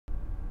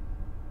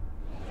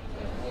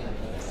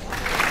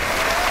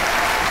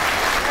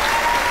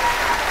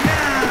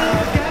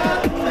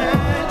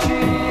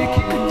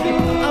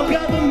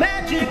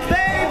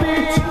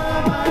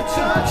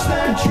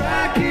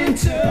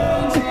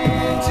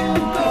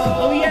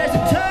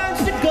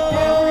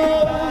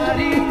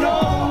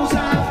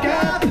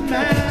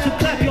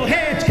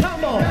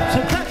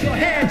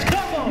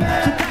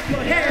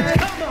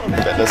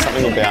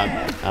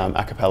about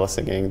a cappella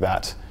singing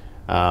that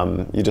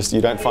you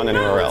don't find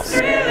anywhere else.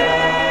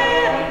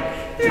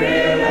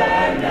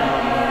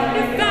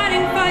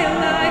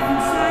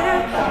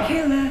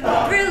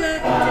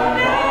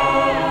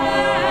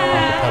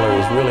 Acapella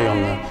is really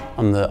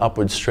on the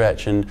upward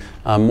stretch, and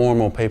more and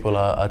more people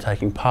are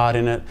taking part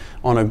in it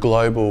on a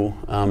global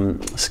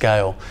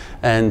scale.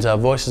 And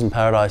Voices in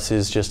Paradise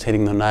is just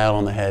hitting the nail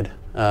on the head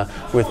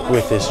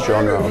with this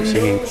genre of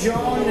singing.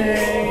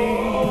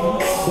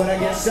 But I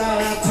guess I'll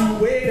have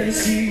to wait and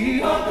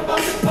see. But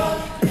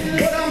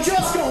I'm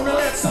just gonna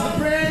let something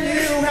brand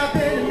new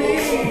happen to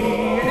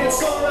me. And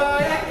it's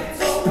alright,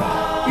 it's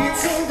alright,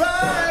 it's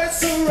alright,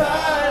 it's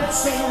alright,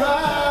 it's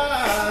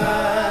alright.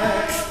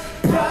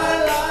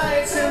 Bright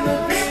lights in the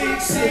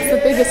big city. It's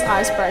the biggest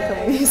icebreaker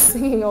when you're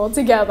singing all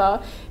together.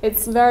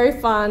 It's very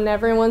fun,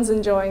 everyone's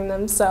enjoying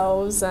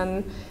themselves,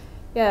 and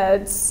yeah,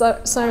 it's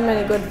so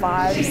many good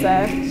vibes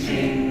there.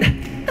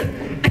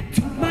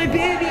 My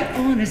baby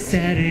on a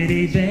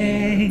Saturday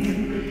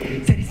bang.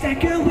 Said he's that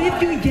girl with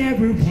you, yeah,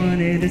 we're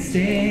one and the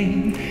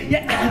same.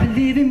 Yeah, I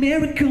believe in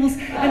miracles,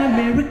 and a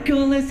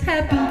miracle has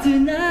happened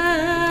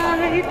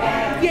tonight.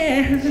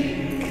 Yeah.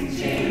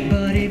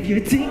 But if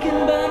you're thinking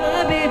about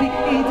my baby,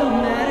 it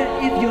don't matter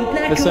if you're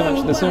black or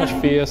white. There's so much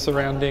fear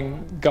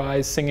surrounding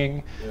guys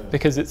singing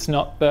because it's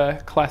not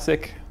the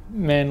classic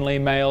manly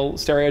male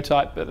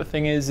stereotype. But the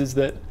thing is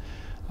that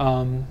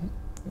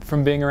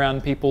from being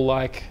around people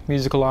like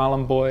Musical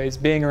Island Boys,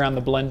 being around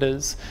the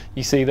Blenders,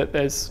 you see that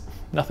there's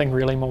nothing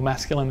really more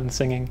masculine than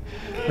singing,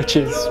 which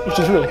is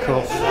really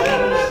cool.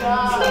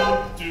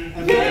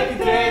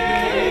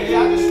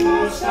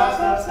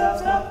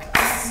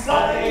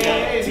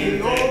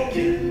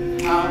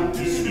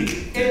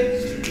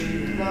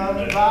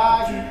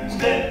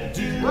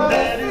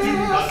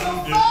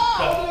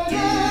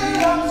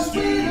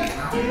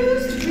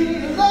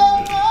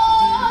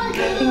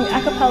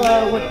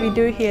 Acapella, what we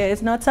do here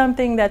is not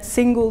something that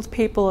singles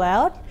people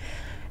out.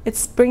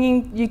 It's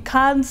you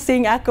can't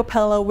sing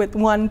acapella with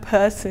one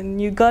person.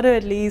 You got to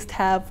at least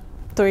have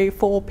 3,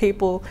 4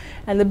 people,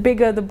 and the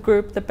bigger the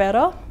group, the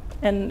better,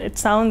 and it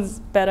sounds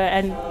better,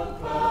 and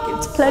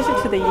it's a pleasure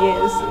to the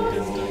ears.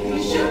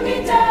 You shoot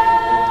me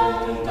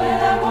down,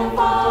 but I won't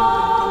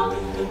fall.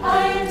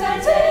 I am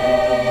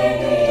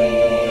titanium.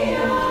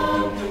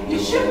 You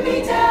shoot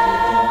me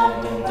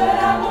down, but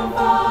I won't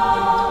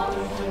fall.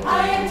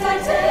 I am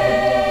titanium.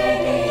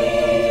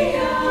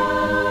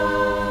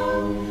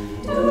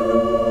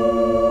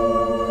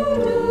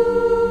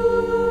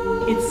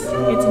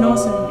 It's an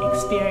awesome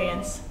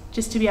experience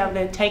just to be able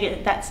to take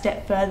it that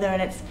step further,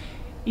 and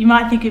you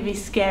might think it'd be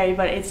scary,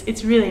 but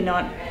it's really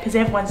not, because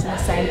everyone's in the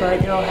same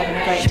boat. They're all having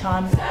a great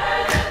time.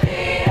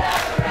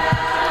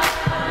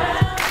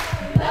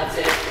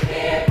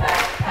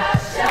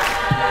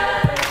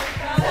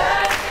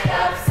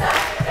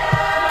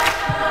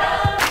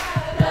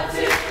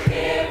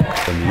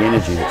 And the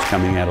energy that's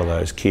coming out of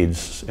those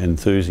kids'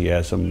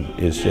 enthusiasm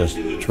is just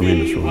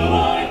tremendous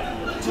reward.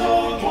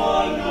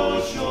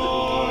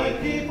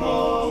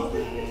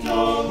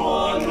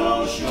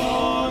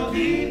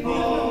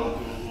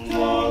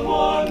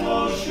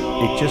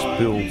 It just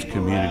builds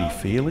community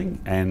feeling,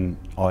 and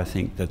I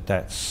think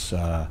that's,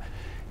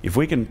 if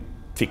we can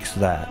fix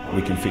that,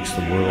 we can fix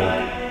the world.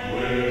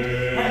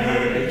 I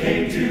heard it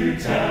came to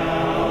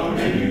town,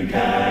 a new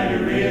kind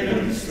of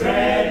rhythm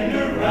spreading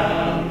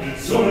around.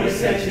 Sort of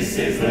set you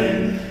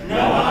sizzling,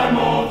 now I'm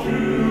all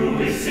through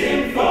with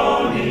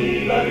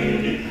symphony.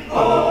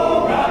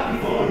 Oh, rockin'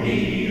 for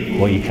me.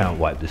 Well, you can't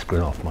wipe this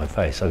grin off my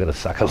face. I've got to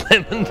suck a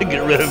lemon to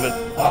get rid of it.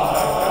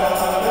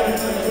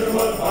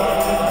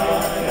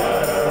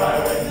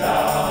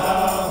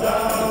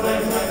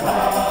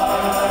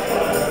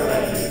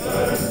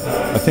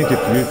 I think if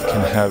youth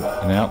can have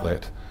an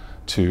outlet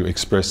to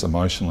express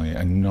emotionally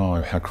and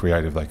know how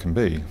creative they can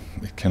be,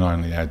 it can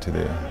only add to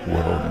their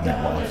world and their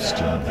life's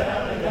journey.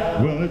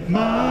 Well, it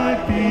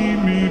might be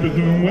me, but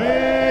the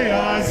way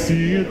I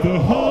see it, the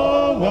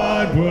whole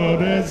wide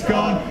world has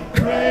gone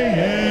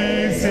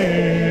crazy.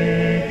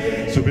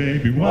 So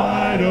baby,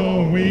 why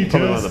don't we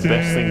Probably one of the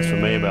best things for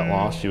me about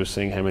last year was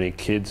seeing how many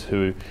kids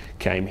who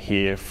came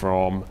here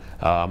from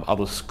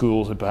other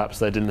schools who perhaps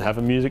they didn't have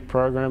a music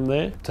program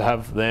there, to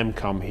have them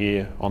come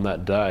here on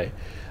that day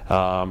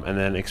and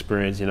then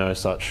experience, you know,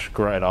 such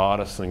great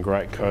artists and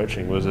great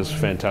coaching was just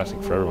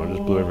fantastic for everyone. It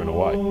just blew everyone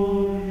away.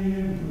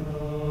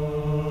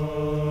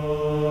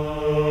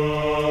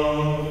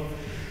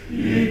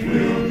 It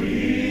will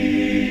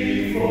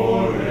be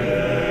forever,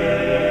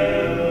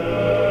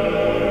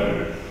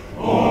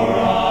 or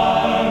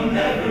I'll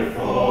never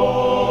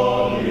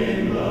fall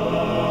in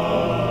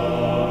love.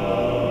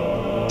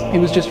 It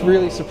was just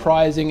really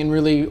surprising and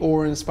really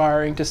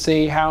awe-inspiring to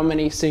see how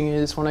many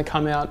singers want to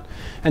come out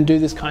and do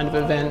this kind of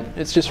event.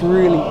 It's just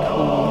really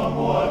cool.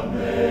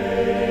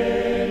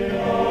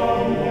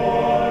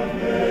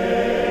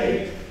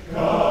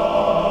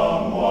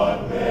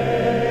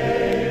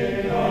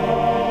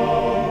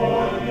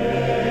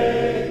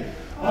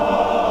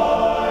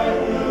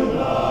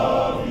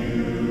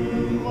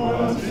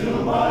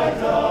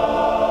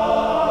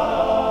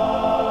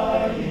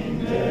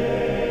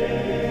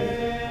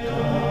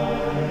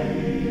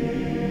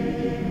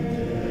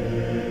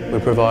 we're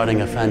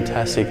providing a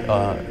fantastic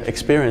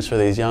experience for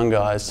these young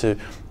guys to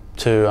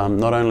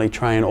not only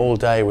train all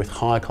day with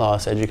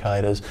high-class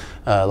educators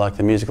like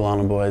the Musical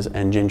Island Boys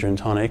and Ginger and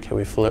Tonic, who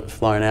we've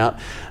flown out,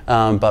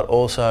 but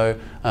also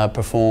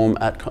perform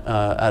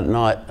at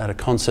night at a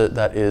concert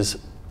that is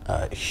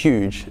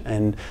huge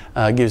and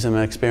gives them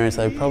an experience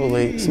they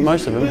probably,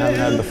 most of them, haven't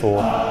had before.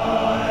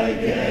 I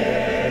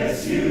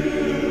guess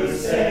you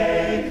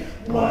say,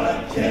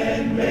 what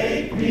can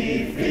make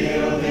me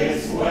feel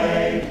this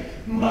way?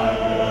 My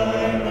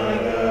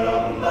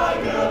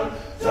girl,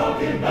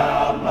 talking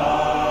about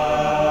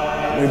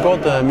my... We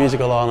brought the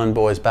Musical Island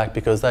Boys back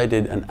because they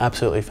did an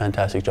absolutely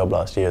fantastic job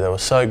last year. They were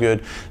so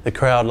good, the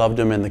crowd loved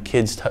them, and the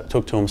kids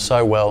took to them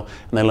so well,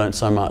 and they learnt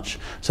so much.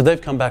 So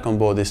they've come back on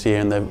board this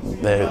year, and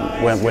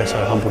we're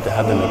so humbled to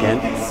have them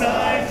again.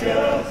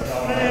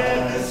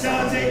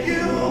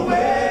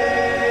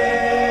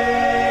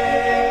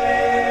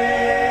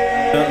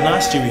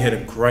 Last year we had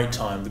a great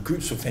time. The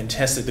groups were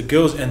fantastic, the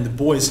girls and the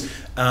boys,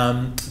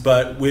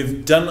 but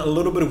we've done a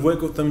little bit of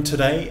work with them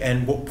today,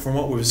 and from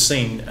what we've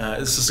seen,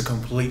 it's just a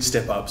complete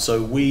step up.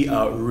 So we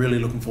are really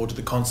looking forward to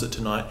the concert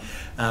tonight.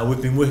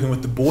 We've been working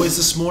with the boys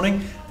this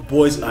morning. The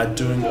boys are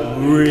doing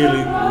really,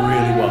 really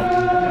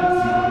well.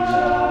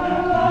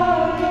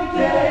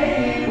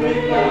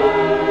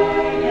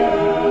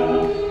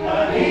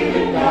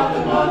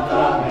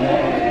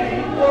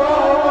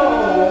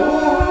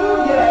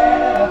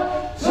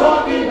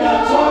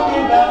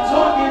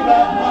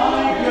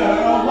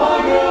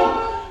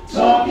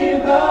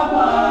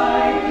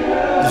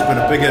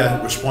 Bigger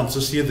response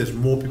this year. There's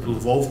more people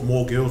involved,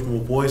 more girls, more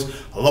boys,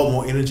 a lot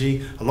more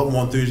energy, a lot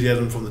more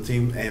enthusiasm from the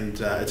team,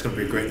 and it's going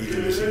to be a great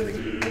evening this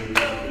evening.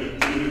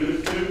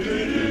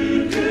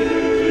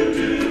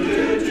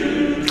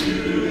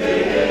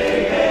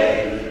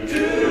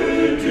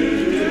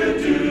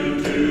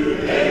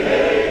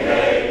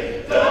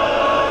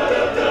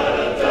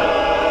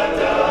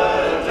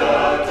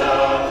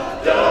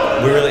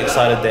 We're really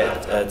excited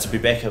that to be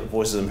back at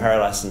Voices in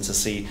Paradise and to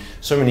see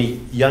so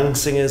many young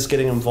singers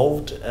getting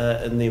involved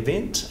in the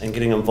event and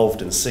getting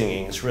involved in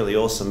singing. It's really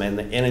awesome, and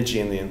the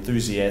energy and the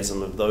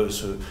enthusiasm of those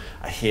who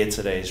are here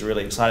today is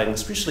really exciting,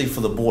 especially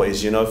for the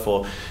boys, you know,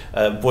 for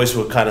boys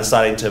who are kind of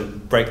starting to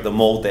break the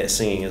mold that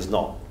singing is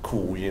not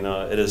cool, you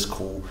know. It is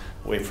cool.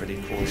 We're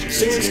pretty cool.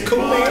 Singing's cool,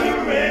 man.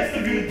 The rest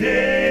of your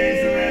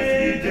days, the rest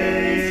of your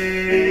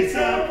days, it's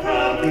a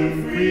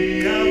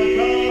problem-free,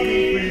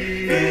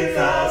 it's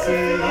our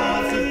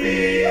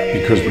philosophy.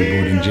 Because we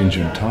brought in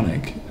Ginger and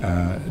Tonic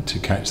to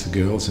coach the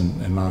girls,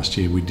 and last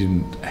year we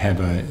didn't have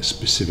a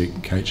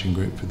specific coaching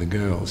group for the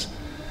girls,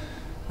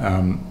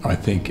 I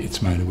think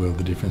it's made a world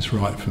of difference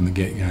right from the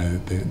get-go.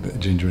 The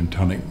Ginger and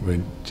Tonic were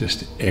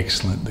just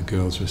excellent. The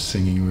girls were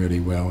singing really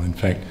well. In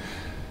fact,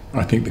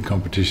 I think the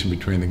competition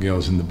between the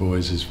girls and the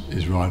boys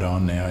is right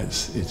on now.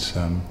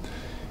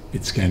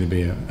 It's going to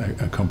be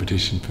a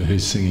competition for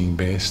who's singing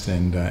best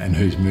and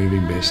who's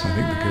moving best. I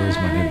think the girls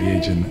might have the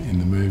edge in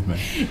the movement.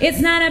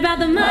 It's not about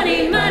the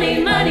money,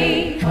 money,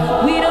 money. We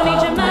don't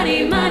need your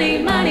money,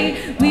 money, money.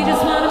 We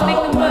just want to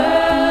make the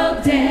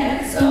world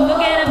dance.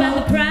 Forget about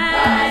the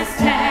price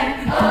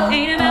tag.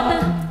 Ain't about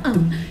the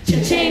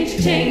cha-ching,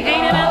 cha-ching.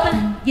 Ain't about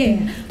the, yeah,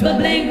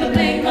 ba-bling,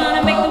 ba-bling.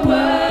 Wanna make the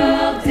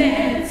world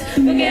dance.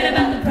 Forget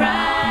about the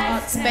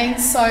price tag. It's been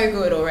so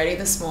good already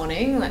this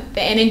morning. Like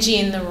the energy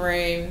in the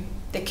room,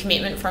 the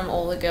commitment from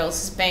all the girls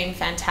has been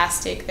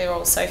fantastic. They're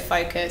all so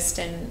focused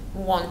and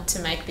want to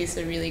make this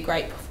a really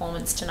great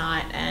performance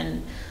tonight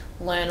and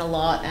learn a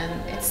lot, and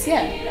it's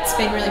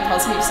been really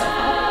positive so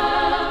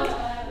far.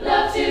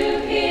 Love to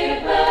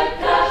hear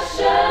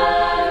percussion,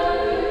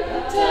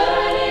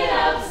 turn it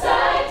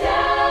upside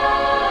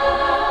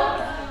down.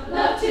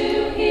 Love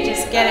to hear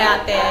just get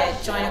out there,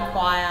 join a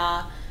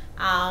choir.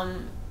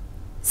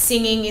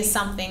 Singing is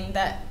something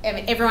that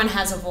everyone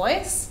has a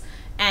voice.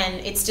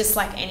 And it's just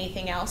like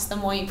anything else. The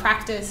more you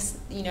practice,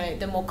 you know,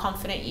 the more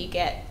confident you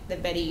get, the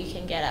better you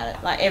can get at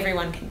it. Like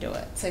everyone can do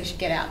it. So you should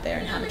get out there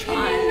and have a try.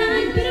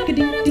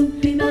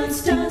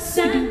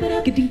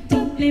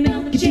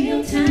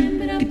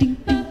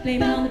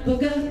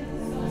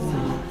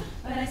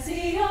 But I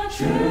see your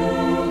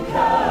true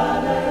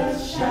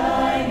colors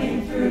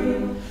shining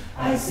through.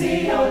 I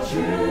see your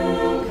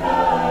true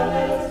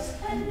colors,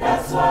 and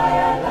that's why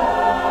I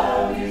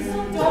love you.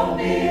 So don't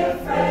be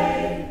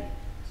afraid.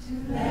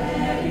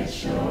 Let it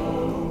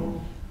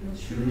show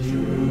your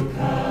true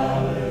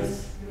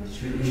colors,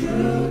 your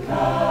true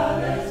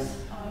colors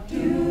are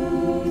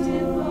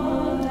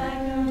beautiful like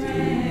the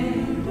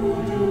rainbow.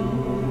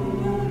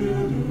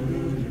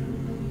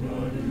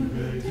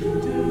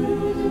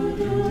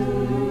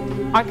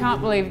 I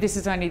can't believe this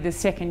is only the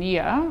second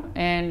year,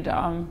 and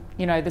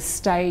you know, the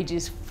stage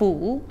is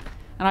full,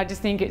 and I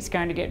just think it's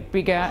going to get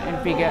bigger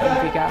and bigger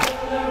and bigger.